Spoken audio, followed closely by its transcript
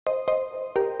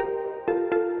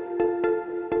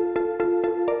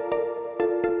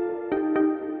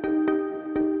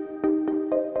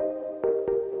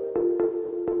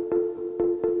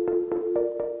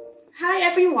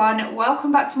everyone,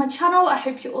 welcome back to my channel. I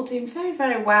hope you're all doing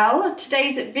very well.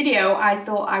 Today's video I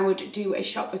thought I would do a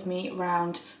shop with me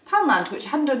around Poundland, which I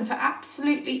hadn't done for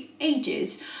absolutely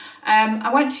ages.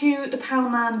 I went to the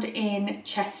Poundland in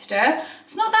Chester.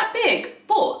 It's not that big,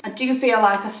 but I do feel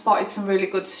like I spotted some really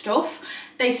good stuff.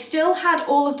 They still had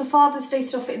all of the Father's Day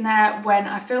stuff in there when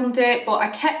I filmed it, but I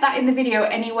kept that in the video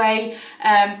anyway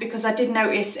because I did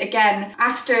notice again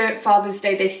after Father's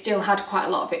Day they still had quite a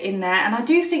lot of it in there, and I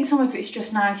do think some of it's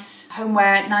just nice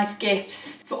homeware, nice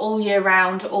gifts for all year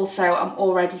round. Also, I'm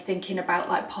already thinking about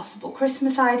like possible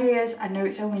Christmas ideas. I know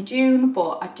it's only June,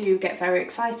 but I do get very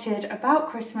excited about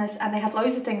Christmas, and they had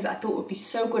loads of things that I thought would be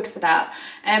so good for that.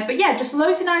 But yeah, just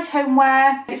loads of nice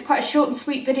homeware. It's quite a short and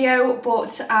sweet video,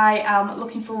 but I am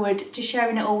looking forward to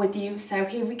sharing it all with you, so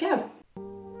here we go.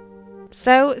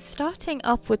 So starting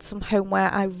off with some homeware,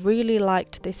 I really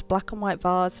liked this black and white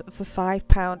vase for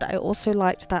 £5. I also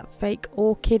liked that fake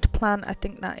orchid plant. I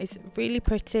think that is really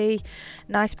pretty,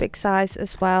 nice big size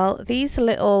as well. These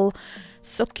little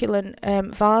succulent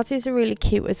vases are really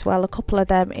cute as well. A couple of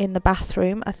them in the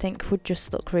bathroom I think would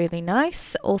just look really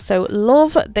nice. Also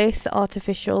love this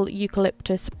artificial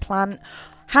eucalyptus plant.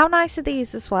 How nice are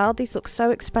these as well? These look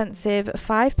so expensive.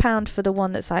 £5 for the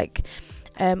one that's like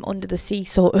under the sea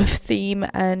sort of theme,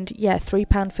 and yeah,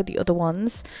 £3 for the other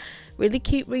ones. Really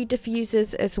cute reed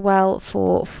diffusers as well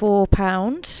for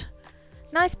 £4.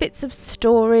 Nice bits of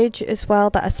storage as well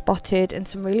that I spotted, and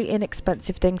some really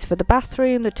inexpensive things for the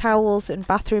bathroom, the towels and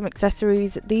bathroom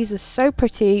accessories. These are so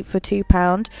pretty for £2.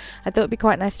 I thought it'd be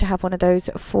quite nice to have one of those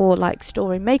for like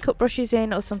storing makeup brushes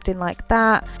in or something like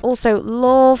that. Also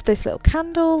love this little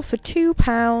candle for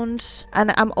 £2,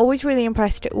 and I'm always really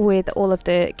impressed with all of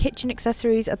the kitchen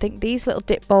accessories. I think these little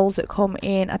dip bowls that come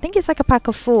in, I think it's like a pack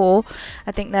of 4.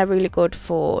 I think they're really good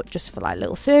for just for like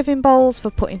little serving bowls,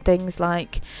 for putting things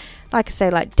like I say,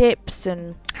 like dips,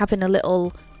 and having a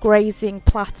little grazing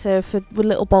platter with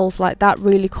little bowls like that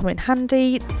really come in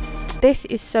handy. This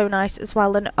is so nice as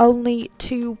well, and only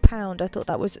 £2. I thought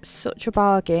that was such a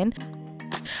bargain.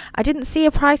 I didn't see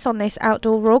a price on this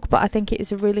outdoor rug, but I think it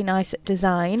is a really nice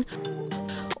design.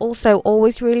 Also,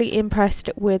 always really impressed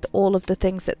with all of the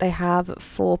things that they have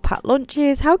for packed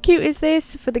lunches. How cute is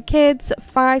this for the kids?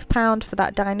 £5 for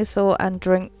that dinosaur and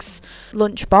drinks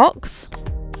lunch box.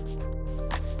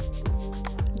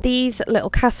 These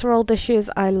little casserole dishes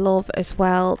I love as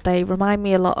well. They remind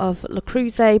me a lot of Le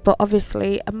Creuset, but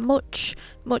obviously a much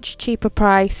cheaper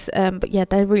price. But yeah,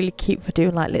 they're really cute for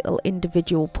doing like little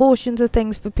individual portions of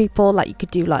things for people. Like you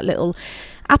could do like little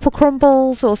apple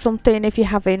crumbles or something if you're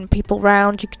having people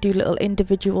round. You could do little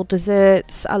individual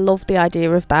desserts. I love the idea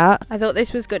of that. I thought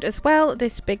this was good as well.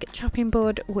 This big chopping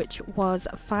board, which was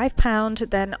 £5.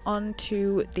 Then on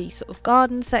to the sort of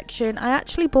garden section. I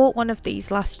actually bought one of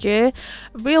these last year.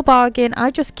 Real bargain.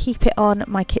 I just keep it on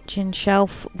my kitchen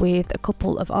shelf with a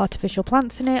couple of artificial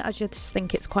plants in it. I just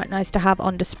think it's quite nice to have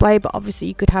on display, but obviously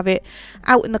you could have it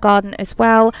out in the garden as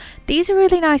well. These are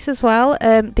really nice as well.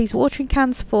 These watering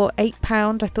cans for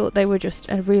 £8. I thought they were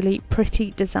just a really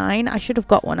pretty design. I should have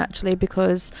got one actually,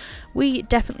 because we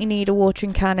definitely need a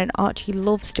watering can, and Archie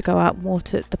loves to go out and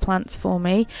water the plants for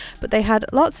me. But they had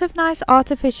lots of nice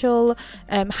artificial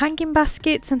hanging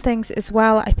baskets and things as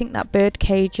well. I think that bird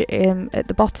cage at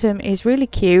the bottom is really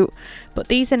cute, but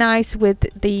these are nice with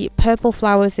the purple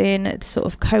flowers in sort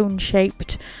of cone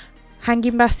shaped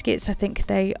hanging baskets. I think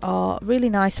they are really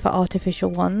nice for artificial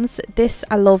ones. This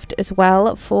I loved as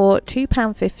well for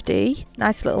 £2.50.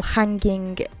 Nice little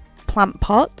hanging plant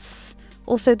pots.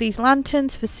 Also these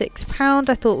lanterns for £6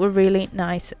 I thought were really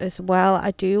nice as well.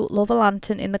 I do love a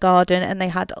lantern in the garden, and they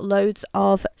had loads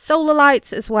of solar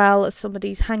lights as well as some of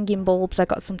these hanging bulbs. I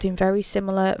got something very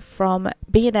similar from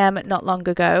B&M not long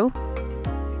ago.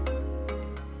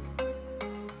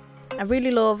 I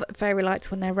really love fairy lights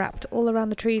when they're wrapped all around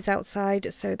the trees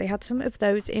outside, so they had some of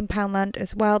those in Poundland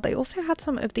as well. They also had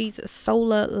some of these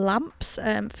solar lamps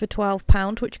for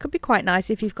 £12, which could be quite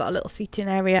nice if you've got a little seating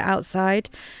area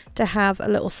outside to have a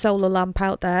little solar lamp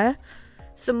out there.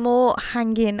 Some more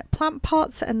hanging plant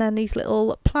pots, and then these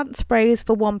little plant sprays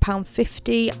for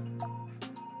 £1.50.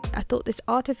 I thought this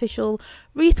artificial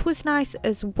wreath was nice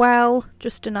as well,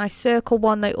 just a nice circle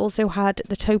one. They also had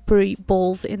the topiary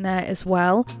balls in there as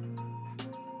well.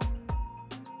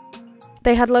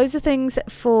 They had loads of things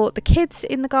for the kids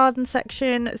in the garden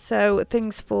section, so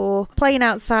things for playing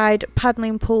outside,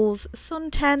 paddling pools,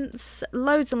 sun tents,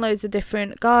 loads and loads of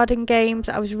different garden games.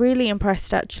 I was really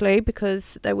impressed actually,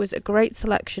 because there was a great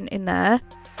selection in there.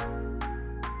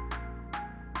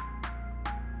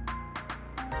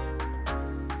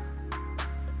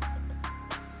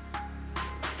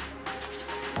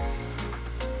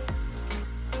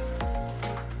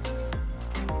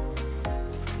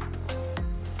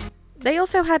 They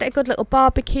also had a good little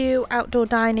barbecue, outdoor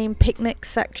dining, picnic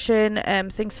section,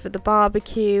 things for the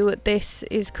barbecue. This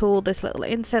is cool, this little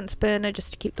incense burner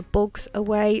just to keep the bugs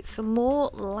away. Some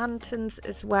more lanterns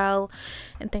as well,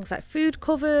 and things like food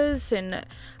covers and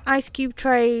ice cube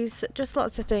trays. Just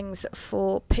lots of things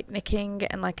for picnicking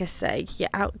and, like I say, your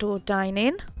outdoor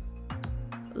dining.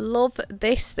 Love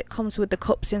this that comes with the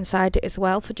cups inside it as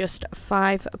well for just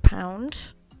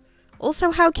 £5.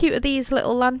 Also, how cute are these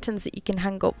little lanterns that you can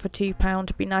hang up for £2?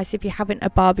 It'd be nice if you're having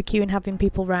a barbecue and having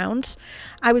people round.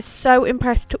 I was so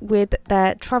impressed with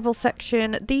their travel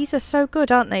section. These are so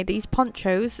good, aren't they? These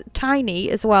ponchos,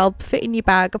 tiny as well, fit in your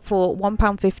bag for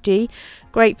 £1.50.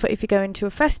 Great for if you're going to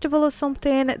a festival or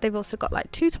something. They've also got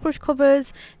like toothbrush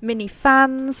covers, mini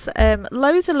fans,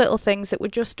 loads of little things that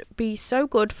would just be so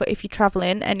good for if you're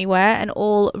traveling anywhere, and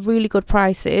all really good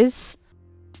prices.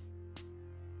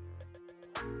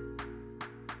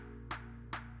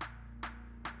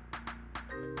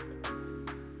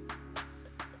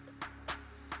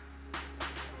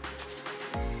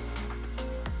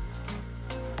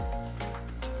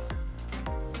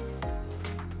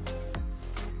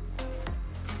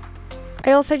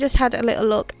 I also just had a little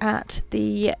look at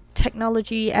the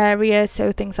technology area,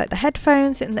 so things like the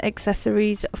headphones and the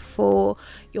accessories for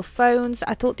your phones.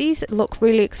 I thought these look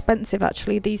really expensive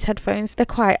actually, these headphones. They're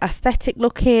quite aesthetic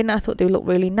looking. I thought they look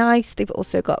really nice. They've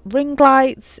also got ring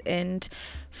lights and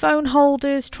phone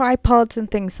holders, tripods and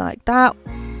things like that.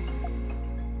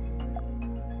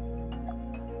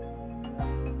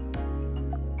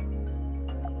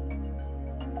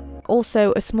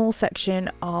 Also a small section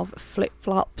of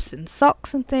flip-flops and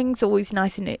socks and things, always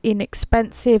nice and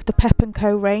inexpensive, the Pep &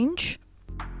 Co range.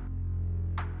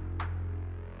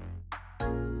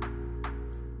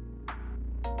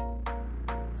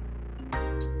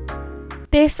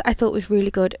 This I thought was really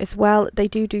good as well. They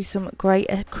do some great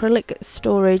acrylic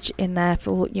storage in there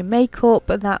for your makeup,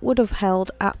 and that would have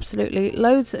held absolutely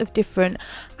loads of different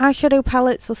eyeshadow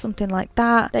palettes or something like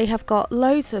that. They have got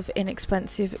loads of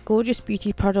inexpensive, gorgeous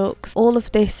beauty products. All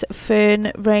of this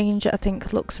fern range I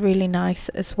think looks really nice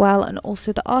as well, and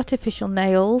also the artificial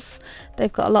nails.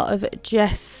 They've got a lot of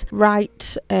Jess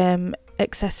Wright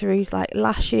accessories like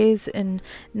lashes and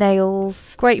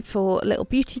nails. Great for little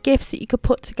beauty gifts that you could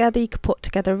put together. You could put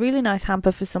together a really nice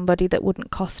hamper for somebody that wouldn't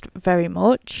cost very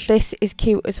much. This is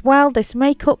cute as well, this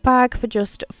makeup bag for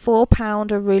just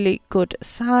 £4, a really good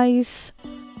size.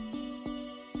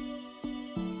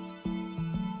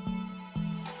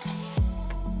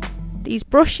 These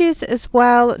brushes as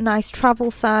well, nice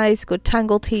travel size, good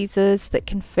tangle teasers that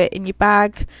can fit in your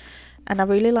bag, and I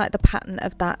really like the pattern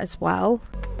of that as well.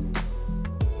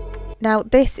 Now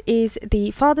this is the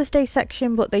Father's Day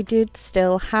section, but they did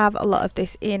still have a lot of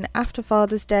this in after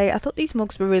Father's Day. I thought these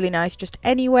mugs were really nice just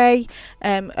anyway.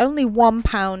 Only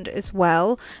 £1 as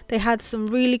well. They had some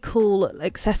really cool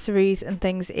accessories and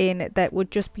things in that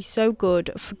would just be so good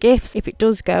for gifts. If it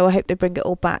does go, I hope they bring it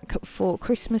all back for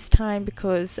Christmas time,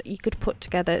 because you could put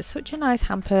together such a nice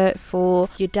hamper for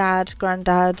your dad,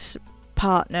 granddad,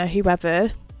 partner, whoever.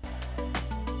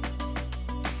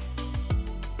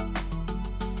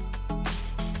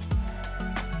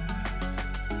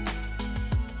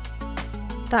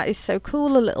 That is so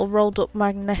cool, a little rolled up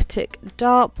magnetic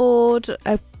dartboard,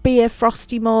 a beer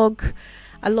frosty mug.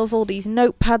 I love all these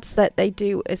notepads that they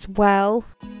do as well.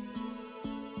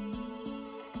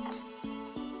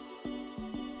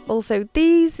 Also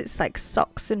these, it's like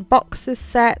socks and boxes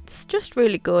sets, just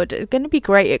really good. It's going to be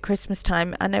great at Christmas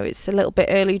time. I know it's a little bit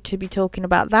early to be talking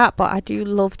about that, but I do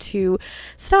love to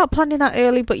start planning that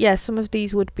early. But yeah, some of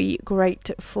these would be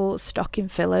great for stocking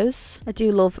fillers. I do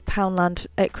love Poundland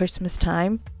at Christmas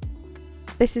time.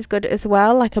 This is good as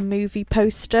well, like a movie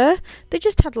poster. They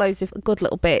just had loads of good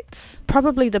little bits.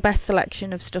 Probably the best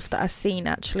selection of stuff that I've seen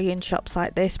actually in shops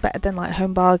like this, better than like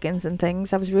Home Bargains and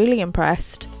things. I was really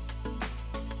impressed.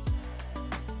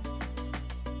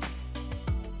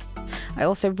 I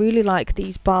also really like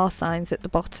these bar signs at the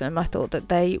bottom. I thought that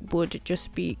they would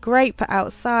just be great for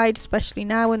outside, especially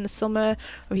now in the summer,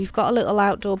 or if you've got a little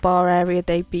outdoor bar area,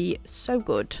 they'd be so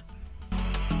good.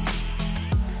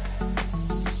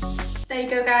 There you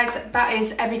go guys, that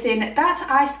is everything that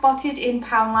I spotted in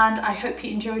Poundland. I hope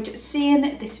you enjoyed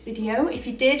seeing this video. If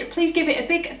you did, please give it a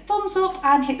big thumbs up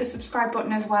and hit the subscribe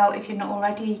button as well if you're not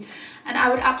already. And I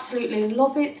would absolutely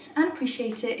love it and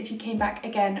appreciate it if you came back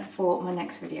again for my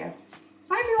next video.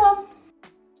 Bye everyone!